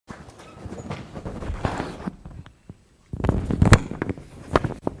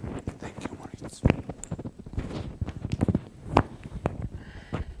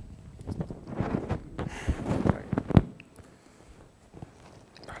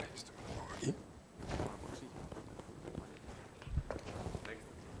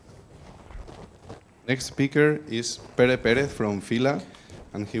Next speaker is Pere from FYLA,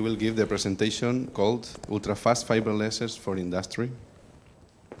 and he will give the presentation called Ultrafast Fiber Lasers for Industry.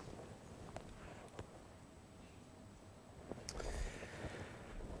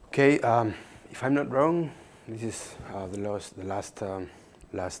 Okay, if I'm not wrong, this is the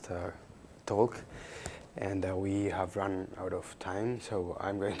last talk, and we have run out of time. So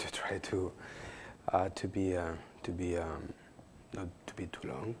I'm going to try to not to be too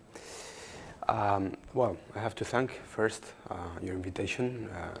long. Well, I have to thank first your invitation,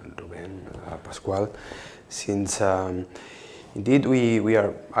 Ruben, Pascual, since indeed I'm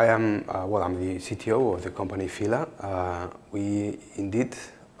the CTO of the company FYLA. We indeed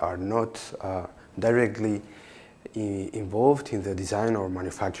are not directly involved in the design or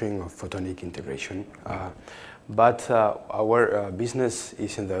manufacturing of photonic integration, but our business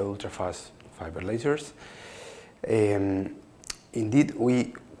is in the ultrafast fiber lasers. Indeed,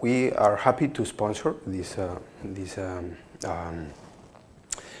 we are happy to sponsor this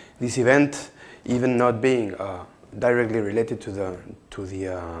event, even not being directly related to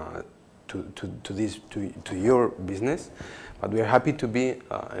your business. But we are happy to be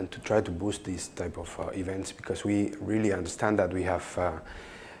and to try to boost these type of events, because we really understand that we have a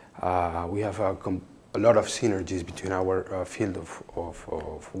lot of synergies between our field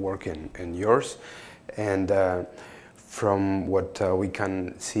of work and yours. And from what we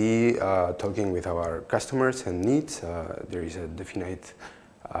can see, talking with our customers and needs, there is a definite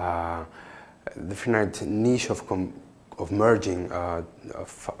niche of merging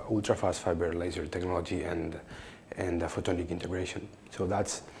ultrafast fiber laser technology and photonic integration. So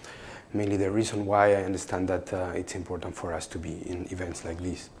that's mainly the reason why I understand that it's important for us to be in events like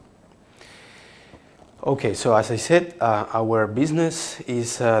this. Okay, so as I said, our business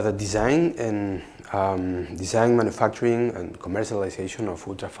is the design, manufacturing, and commercialization of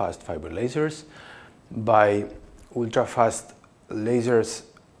ultrafast fiber lasers. By ultrafast lasers,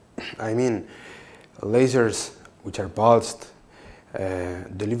 I mean lasers which are pulsed,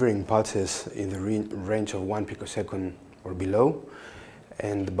 delivering pulses in the range of 1 picosecond or below.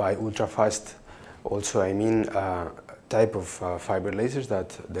 And by ultrafast, also I mean type of fiber lasers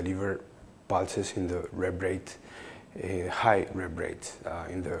that deliver pulses in the rev rate, high rev rates,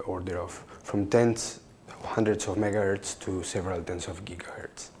 in the order of from hundreds of megahertz to several tens of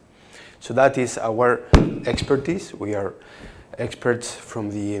gigahertz. So that is our expertise. We are experts from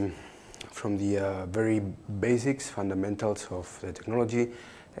the very basics, fundamentals of the technology,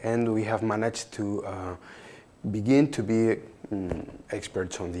 and we have managed to begin to be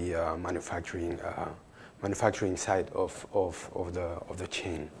experts on the manufacturing side of the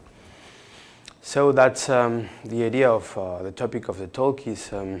chain. So that's the idea of the topic of the talk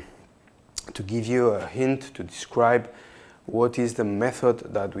is to give you a hint to describe what is the method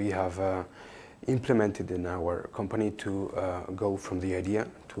that we have implemented in our company to go from the idea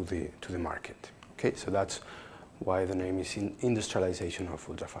to the market. Okay, so that's why the name is industrialization of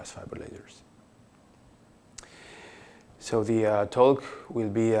ultrafast fiber lasers. So the talk will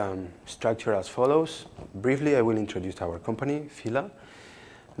be structured as follows. Briefly, I will introduce our company, FYLA.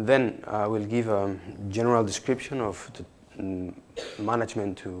 Then I will give a general description of the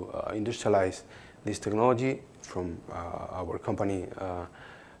management to industrialize this technology from our company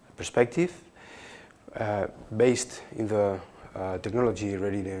perspective, based in the technology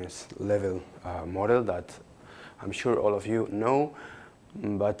readiness level model that I'm sure all of you know,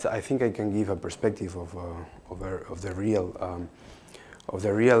 but I think I can give a perspective of the real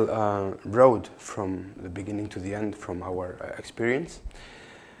road from the beginning to the end from our experience.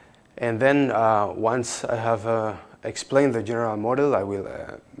 And then once I have explained the general model, I will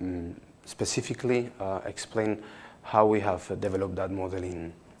specifically explain how we have developed that model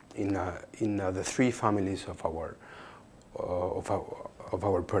in the three families of our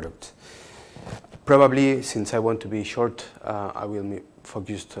products. Probably, since I want to be short, I will be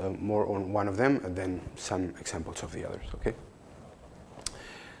focused more on one of them and then some examples of the others. Okay.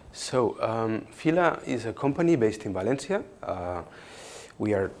 So FYLA is a company based in Valencia.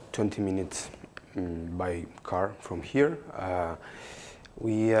 We are 20 minutes by car from here.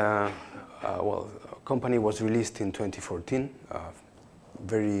 Well, company was released in 2014.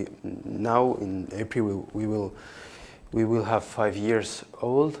 Now in April we will have 5 years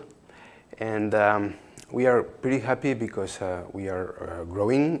old, and we are pretty happy because we are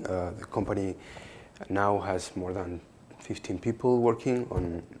growing. The company now has more than 15 people working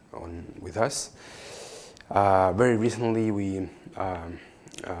with us. Very recently we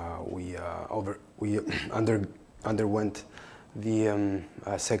underwent the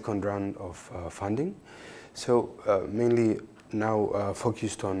second round of funding. So mainly now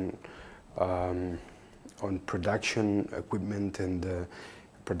focused on on production equipment and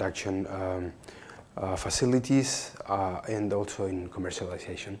production facilities, and also in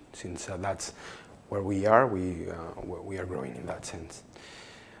commercialization, since that's where we are. We are growing in that sense.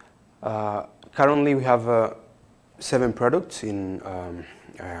 Currently, we have 7 products in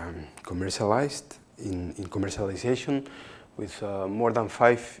commercialization, with more than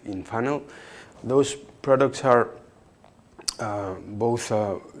 5 in funnel. Those products are both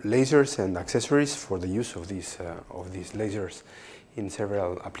lasers and accessories for the use of these lasers in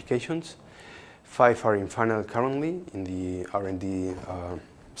several applications. 5 are in funnel currently, in the R&D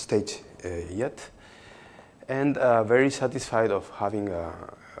stage yet, and very satisfied of having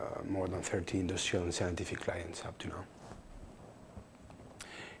more than 30 industrial and scientific clients up to now.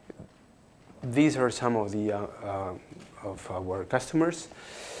 These are some of the of our customers.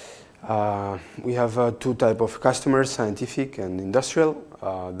 We have 2 types of customers: scientific and industrial.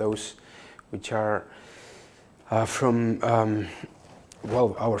 Those which are from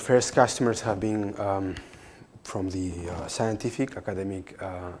well, our first customers have been from the scientific academic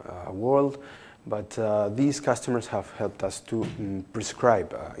world, but these customers have helped us to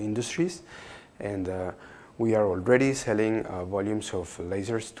prescribe industries, and we are already selling volumes of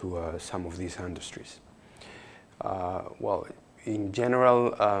lasers to some of these industries. Well, in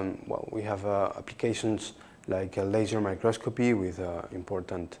general, well, we have applications like laser microscopy with an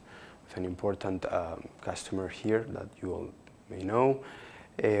important customer here that you all may know.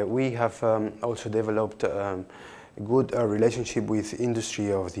 We have also developed a good relationship with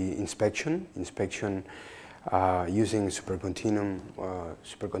industry of the inspection using supercontinuum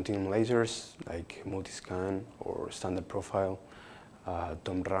lasers like multiscan or standard profile,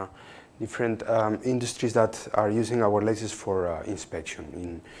 TOMRA, different industries that are using our lasers for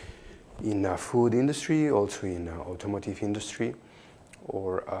inspection in food industry, also in automotive industry,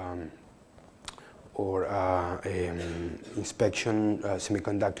 or inspection,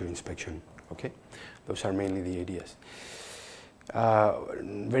 semiconductor inspection. Okay, those are mainly the ideas.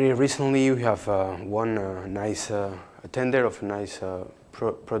 Very recently, we have won a nice tender of a nice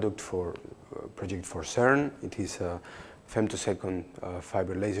project for CERN. It is a femtosecond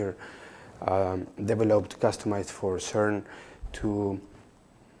fiber laser developed, customized for CERN to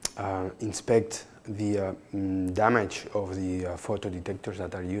inspect the damage of the photo detectors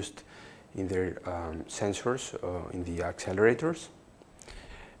that are used in their sensors, in the accelerators.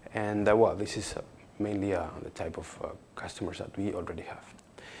 And well, this is mainly the type of customers that we already have.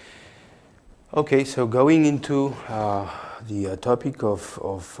 Okay, so going into the topic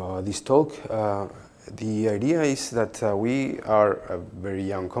of this talk, the idea is that we are a very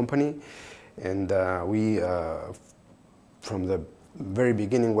young company, and we, from the very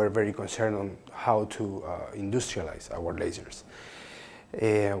beginning, were very concerned on how to industrialize our lasers.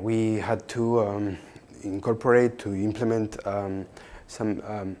 We had to incorporate, to implement some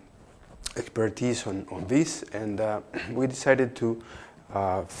expertise on this, and we decided to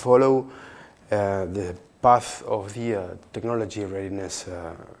follow the path of the technology readiness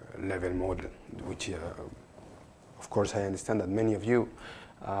level model, which of course I understand that many of you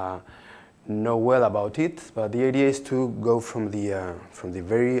know well about it, but the idea is to go from the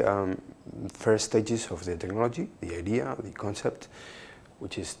very first stages of the technology, the idea, the concept,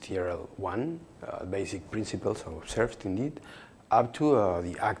 which is TRL1, basic principles observed indeed, up to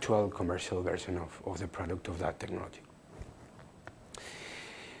the actual commercial version of the product of that technology.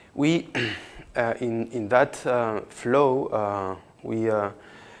 We, in that flow, we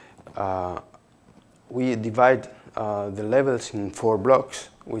divide the levels in 4 blocks,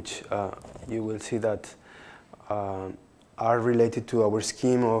 which you will see that are related to our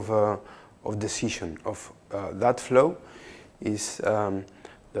scheme of decision of that flow. Is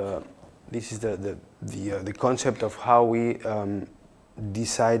this is the concept of how we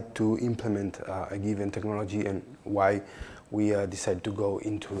decide to implement a given technology and why we decide to go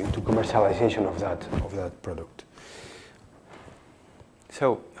into commercialization of that product.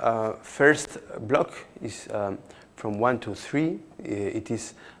 So first block is from 1 to 3. It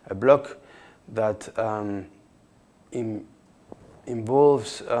is a block that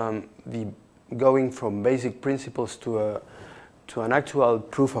involves the going from basic principles to an actual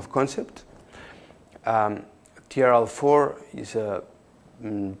proof of concept. TRL4 is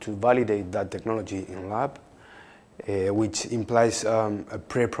to validate that technology in lab, which implies a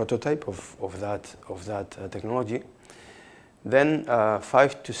pre-prototype of that technology. Then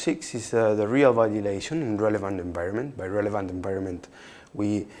 5 to 6 is the real validation in relevant environment. By relevant environment,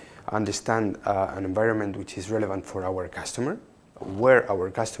 we understand an environment which is relevant for our customer, where our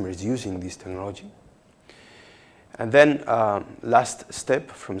customer is using this technology. And then last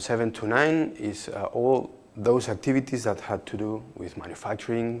step from 7 to 9 is all those activities that had to do with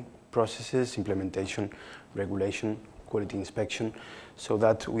manufacturing processes, implementation, regulation, quality inspection, so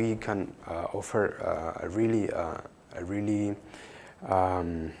that we can offer a really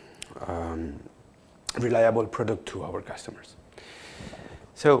reliable product to our customers.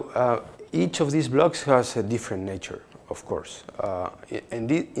 So each of these blocks has a different nature, of course.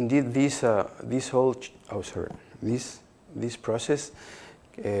 Indeed, this process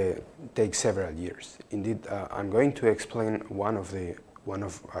takes several years. Indeed, I'm going to explain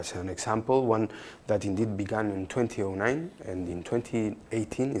as an example, one that indeed began in 2009, and in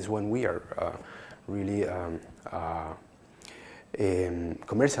 2018 is when we are really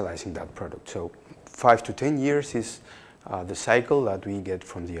commercializing that product. So 5 to 10 years is the cycle that we get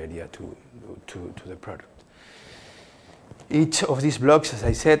from the idea to the product. Each of these blocks, as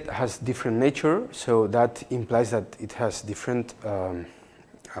I said, has different nature, so that implies that it has different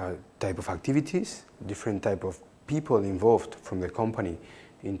type of activities, different type of people involved from the company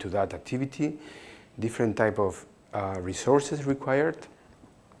into that activity, different type of resources required,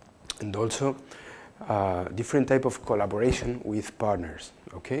 and also different type of collaboration with partners.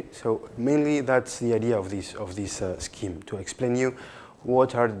 Okay, so mainly that's the idea of this scheme, to explain you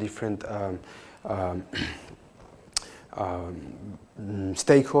what are the different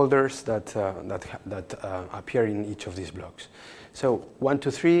stakeholders that appear in each of these blocks. So 1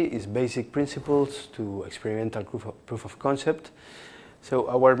 to 3 is basic principles to experimental proof of concept. So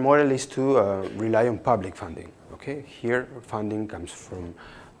our model is to rely on public funding. Okay, here funding comes from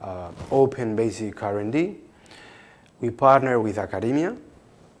open basic R&D. We partner with academia,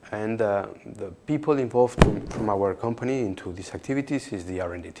 and the people involved from our company into these activities is the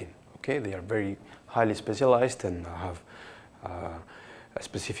R&D team. Okay, they are very highly specialized and have a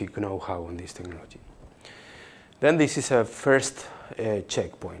specific know-how on this technology. Then this is a first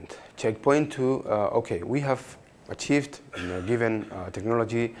checkpoint. Checkpoint to, okay, we have achieved in a given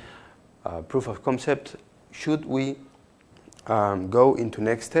technology proof of concept. Should we go into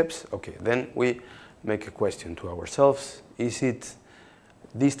next steps? Okay, then we make a question to ourselves. Is it,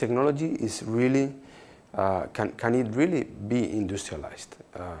 this technology is really, can it really be industrialized?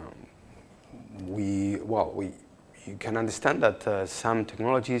 You can understand that some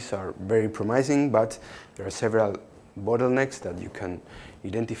technologies are very promising, but there are several bottlenecks that you can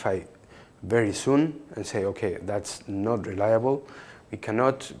identify very soon and say, okay, that's not reliable. We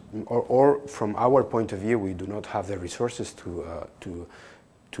cannot, or from our point of view, we do not have the resources to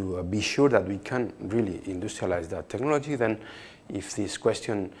be sure that we can really industrialize that technology. Then if this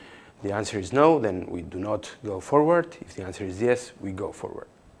question, the answer is no, then we do not go forward. If the answer is yes, we go forward.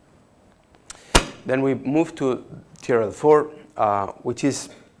 Then we move to TRL 4, which is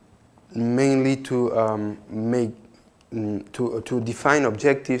mainly to to define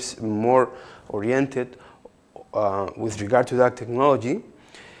objectives more oriented with regard to that technology,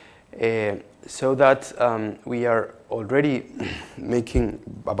 so that we are already making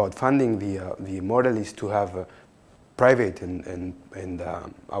about funding. The model is to have private and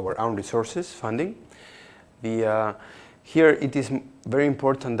our own resources funding. Here it is very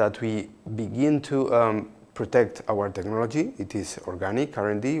important that we begin to protect our technology. It is organic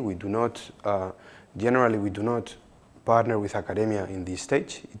R&D. We do not, generally we do not partner with academia in this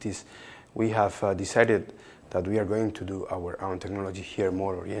stage. It is, we have decided that we are going to do our own technology here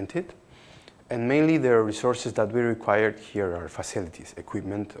more oriented. And mainly the resources that we require here are facilities,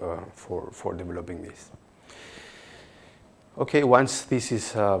 equipment for developing this. Okay, once this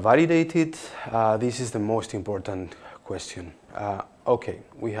is validated, this is the most important question. Okay,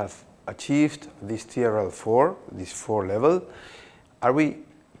 we have achieved this TRL 4, this 4 level. Are we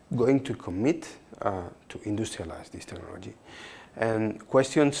going to commit to industrialize this technology? And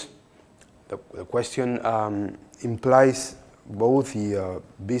questions, the question implies both the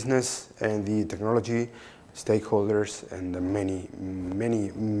business and the technology stakeholders and the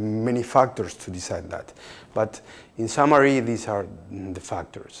many factors to decide that. But in summary, these are the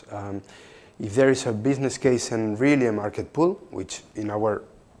factors. If there is a business case and really a market pull, which in our,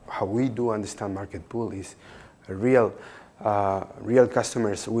 how we do understand market pull is a real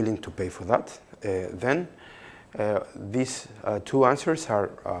customers willing to pay for that, then these two answers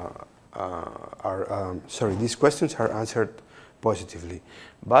these questions are answered positively.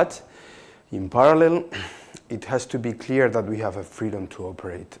 But in parallel, it has to be clear that we have a freedom to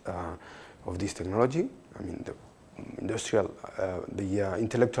operate of this technology. I mean, the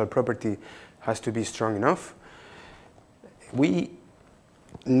intellectual property has to be strong enough. We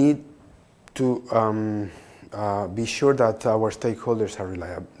need to be sure that our stakeholders are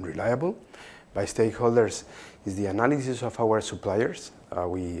reliable, by stakeholders is the analysis of our suppliers.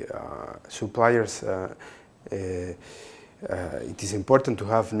 It is important to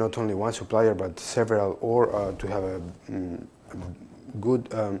have not only one supplier but several, or to have a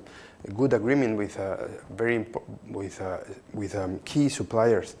good agreement with key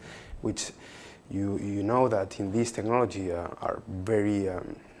suppliers, which you know that in this technology there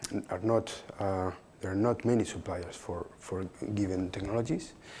are not many suppliers for given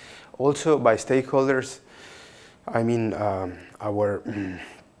technologies. Also by stakeholders, I mean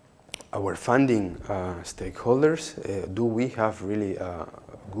our funding stakeholders. Do we have really a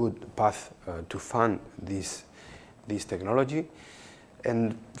good path to fund this technology?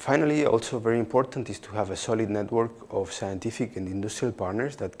 And finally, also very important is to have a solid network of scientific and industrial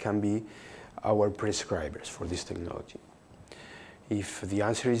partners that can be our prescribers for this technology. If the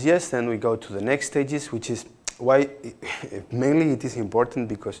answer is yes, then we go to the next stages, which is why mainly it is important,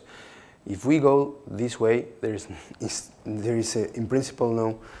 because if we go this way, there is in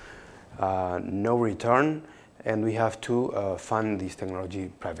principle no return, and we have to fund this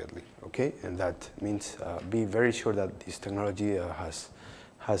technology privately. Okay, and that means be very sure that this technology has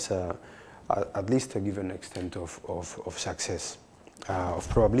at least a given extent of success, of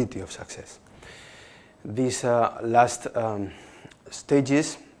probability of success. These last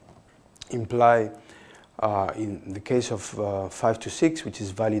stages imply, in the case of 5 to 6, which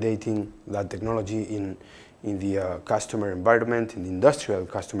is validating that technology in the customer environment, in the industrial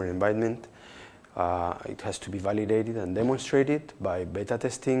customer environment, it has to be validated and demonstrated by beta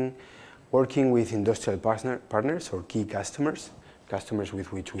testing, working with industrial partners or key customers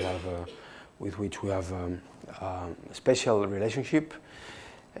with which we have a special relationship,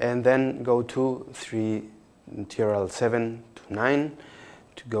 and then go to TRL 7 to 9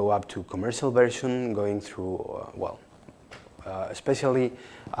 to go up to commercial version, going through especially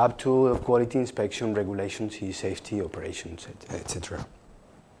up to quality inspection, regulations, safety, operations, etc.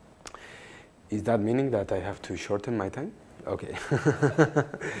 Is that meaning that I have to shorten my time? Okay.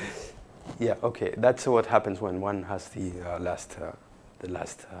 Yeah, okay. That's what happens when one has the last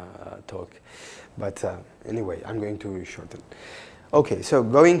talk. But anyway, I'm going to shorten. Okay, so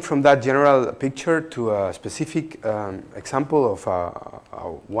going from that general picture to a specific example of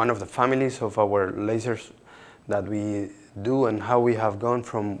one of the families of our lasers that we do, and how we have gone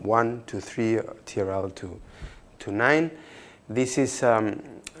from 1 to 3 TRL to 9. This is an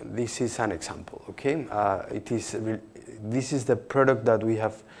example. Okay, this is the product that we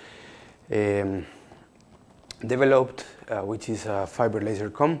have developed, which is a fiber laser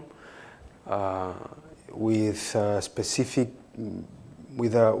com with a specificity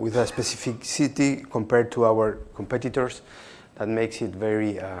compared to our competitors that makes it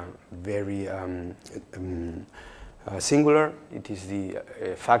very singular. It is the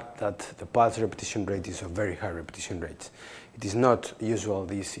fact that the pulse repetition rate is a very high repetition rate. It is not usual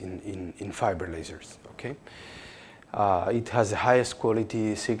this in fiber lasers. Okay, it has the highest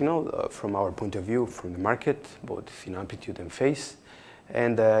quality signal from our point of view from the market, both in amplitude and phase,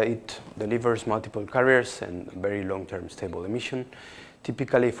 and it delivers multiple carriers and very long-term stable emission,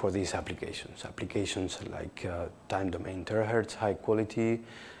 typically for these applications like time domain terahertz, high quality,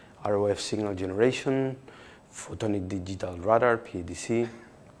 ROF signal generation, photonic digital radar, PADC.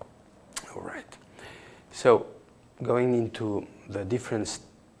 All right. So going into the different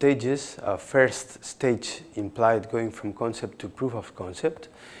stages, first stage implied going from concept to proof of concept.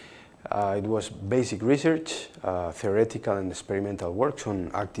 It was basic research, theoretical and experimental works on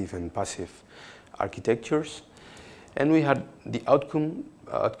active and passive architectures, and we had the outcome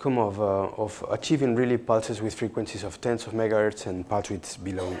of achieving really pulses with frequencies of tens of megahertz and pulse widths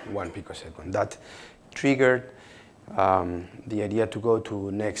below 1 picosecond. That triggered the idea to go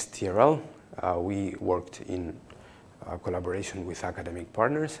to next TRL. We worked in collaboration with academic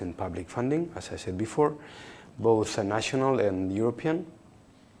partners and public funding, as I said before, both national and European.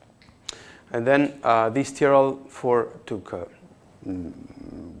 And then this TRL 4 took,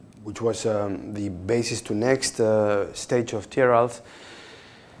 which was the basis to next stage of TRLs,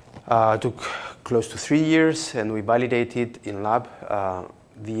 took close to 3 years, and we validated in lab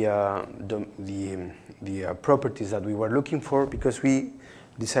the properties that we were looking for, because we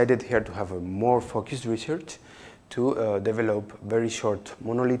decided here to have a more focused research to develop very short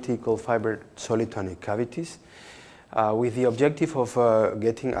monolithic all-fiber solitonic cavities with the objective of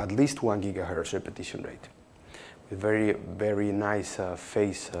getting at least 1 gigahertz repetition rate with very nice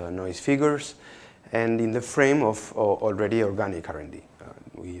phase noise figures, and in the frame of already organic R&D.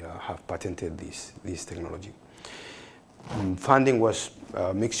 We have patented this technology. Funding was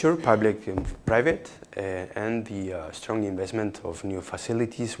a mixture, public and private, and the strong investment of new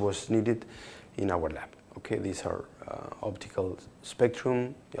facilities was needed in our lab. Okay, these are optical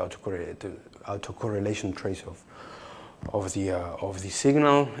spectrum, the autocorrelation trace of the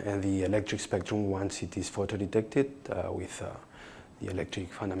signal, and the electric spectrum once it is photodetected with the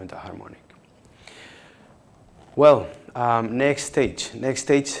electric fundamental harmonic. Well, next stage,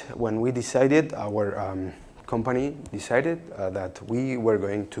 when we decided, our company decided that we were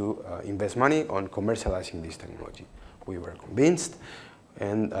going to invest money on commercializing this technology. We were convinced,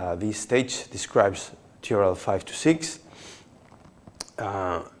 and this stage describes TRL 5 to 6,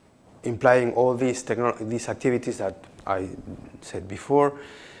 implying all these activities that I said before.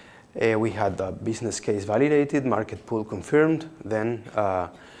 We had the business case validated, market pool confirmed, then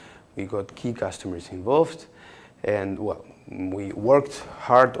we got key customers involved, and well, we worked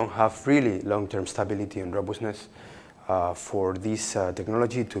hard on have really long-term stability and robustness for this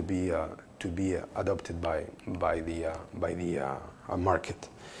technology to be adopted by the market.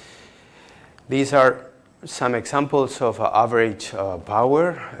 These are some examples of average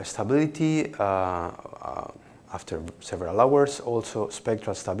power stability after several hours, also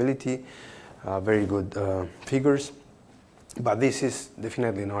spectral stability, very good figures, but this is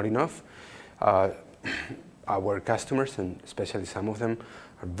definitely not enough. Our customers, and especially some of them,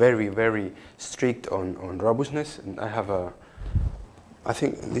 are very, very strict on robustness. And I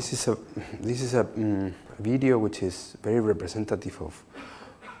think this is a video which is very representative of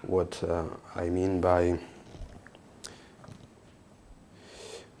what I mean by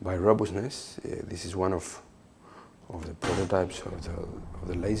robustness. This is one of the prototypes of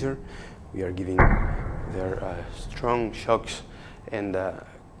the laser. We are giving their strong shocks and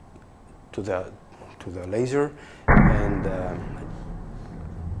to the laser, and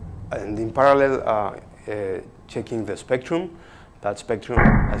in parallel checking the spectrum. That spectrum,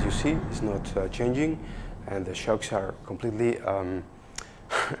 as you see, is not changing, and the shocks are completely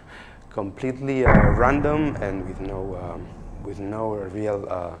completely random and with no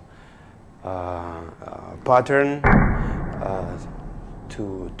real pattern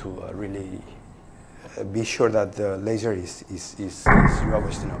to really be sure that the laser is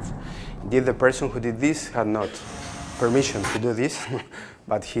robust enough. Indeed, the person who did this had not permission to do this,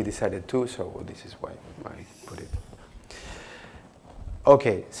 but he decided to, so this is why I put it.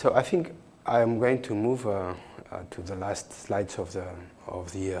 Okay, so I think I am going to move to the last slides of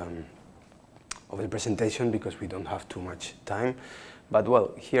the presentation because we don't have too much time. But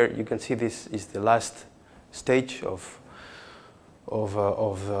well, here you can see this is the last stage of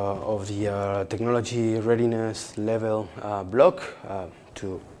the technology readiness level block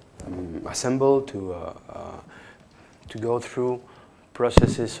to assemble, to go through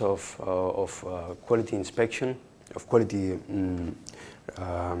processes of quality inspection, of quality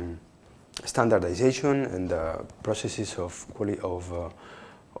standardization, and processes of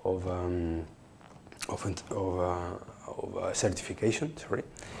certification. Sorry.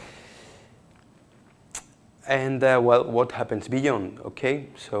 And well, what happens beyond? Okay,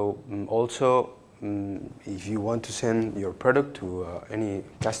 so also if you want to send your product to any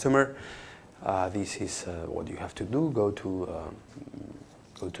customer, this is what you have to do. Go to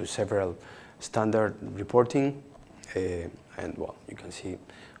several standard reporting, and well, you can see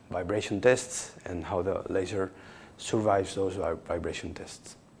vibration tests and how the laser survives those vibration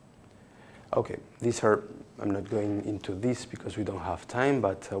tests. Okay, these are, I'm not going into this because we don't have time,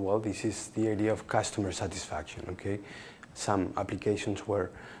 but well, this is the idea of customer satisfaction, okay? Some applications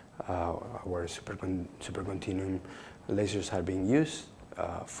where supercontinuum lasers are being used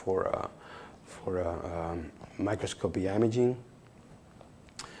for microscopy imaging.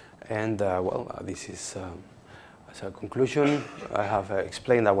 And well, this is, as a conclusion, I have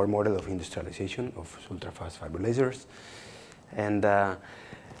explained our model of industrialization of ultrafast fiber lasers. And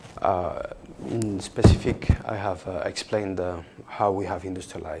in specific, I have explained how we have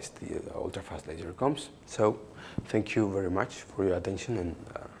industrialized the ultrafast laser comms. So thank you very much for your attention, and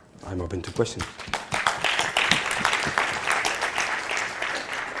I'm open to questions.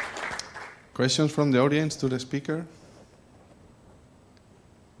 Questions from the audience to the speaker?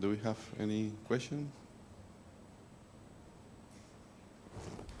 Do we have any questions?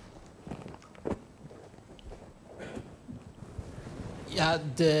 Yeah,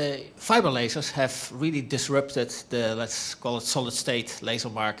 the fiber lasers have really disrupted the, let's call it, solid-state laser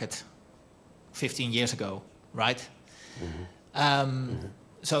market 15 years ago, right? Mm-hmm.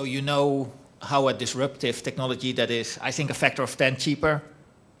 So you know how a disruptive technology that is, I think, a factor of 10 cheaper,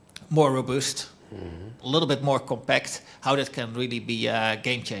 more robust, a little bit more compact, how that can really be a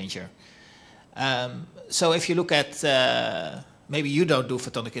game changer. So if you look at, maybe you don't do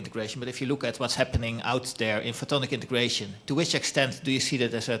photonic integration, but if you look at what's happening out there in photonic integration, to which extent do you see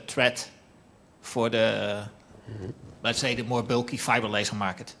that as a threat for the, let's say, the more bulky fiber laser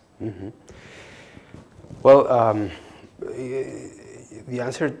market? Well, the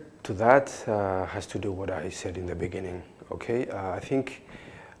answer to that has to do with what I said in the beginning. Okay, I think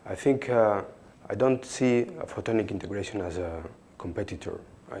I don't see a photonic integration as a competitor.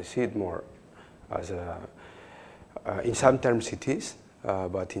 I see it more as a, in some terms it is,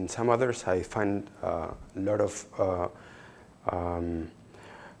 but in some others I find a lot of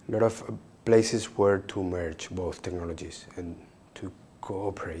places where to merge both technologies and to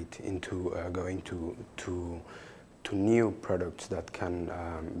cooperate into going to new products that can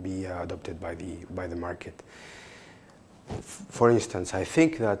be adopted by the market. For instance, I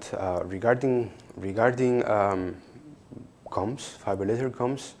think that regarding comms, fiber laser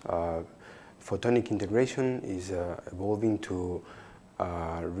comms, photonic integration is evolving to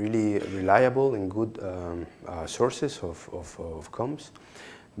really reliable and good sources of comms.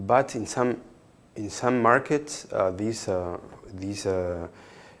 But in some markets, these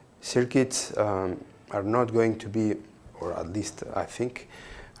circuits are not going to be, or at least I think,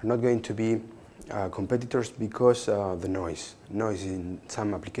 are not going to be competitors because the noise in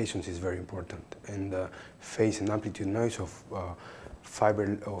some applications is very important, and the phase and amplitude noise of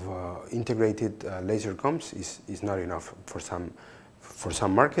integrated laser comms is not enough for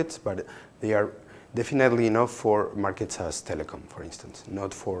some markets, but they are definitely enough for markets as telecom, for instance,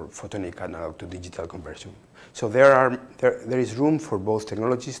 not for photonic analog to digital conversion. So there is room for both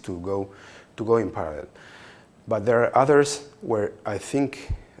technologies to go in parallel, but there are others where I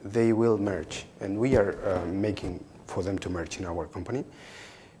think they will merge, and we are making for them to merge in our company.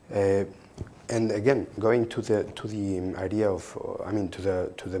 And again, going to the idea of,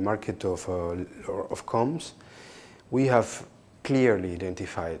 to the market of comms, we have clearly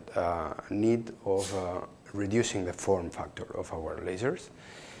identified a need of reducing the form factor of our lasers,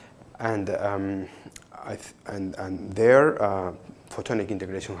 and there photonic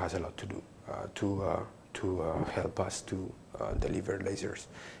integration has a lot to do to help us to deliver lasers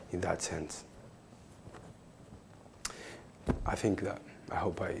in that sense. I think that, I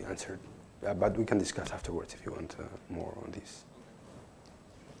hope I answered, but we can discuss afterwards if you want more on this.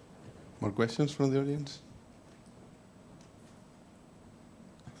 More questions from the audience?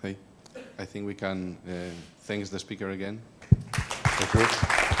 Okay. I think we can thank the speaker again. Thank you.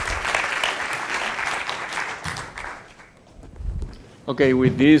 Okay,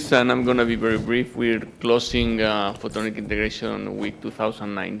 with this, and I'm going to be very brief, we're closing Photonic Integration Week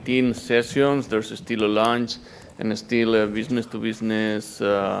 2019 sessions. There's still a lunch and still business-to-business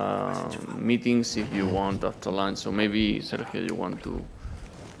meetings if you want after lunch. So maybe, Sergio, you want to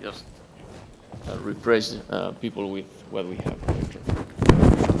just refresh people with what we have.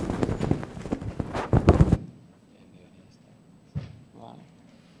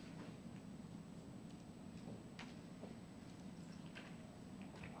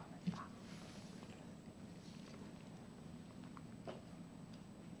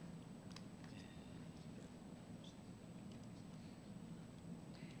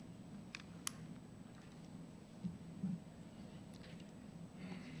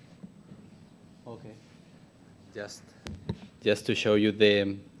 Okay. Just to show you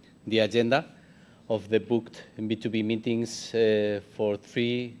the agenda of the booked B2B meetings for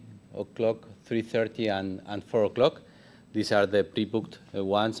 3 o'clock, 3:30, and 4 o'clock. These are the pre-booked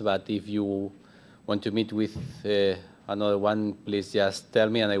ones, but if you want to meet with another one, please just tell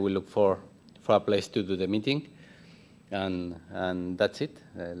me and I will look for a place to do the meeting. And that's it.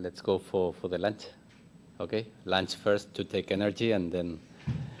 Let's go for the lunch. Okay? Lunch first to take energy and then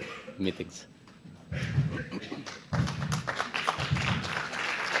meetings.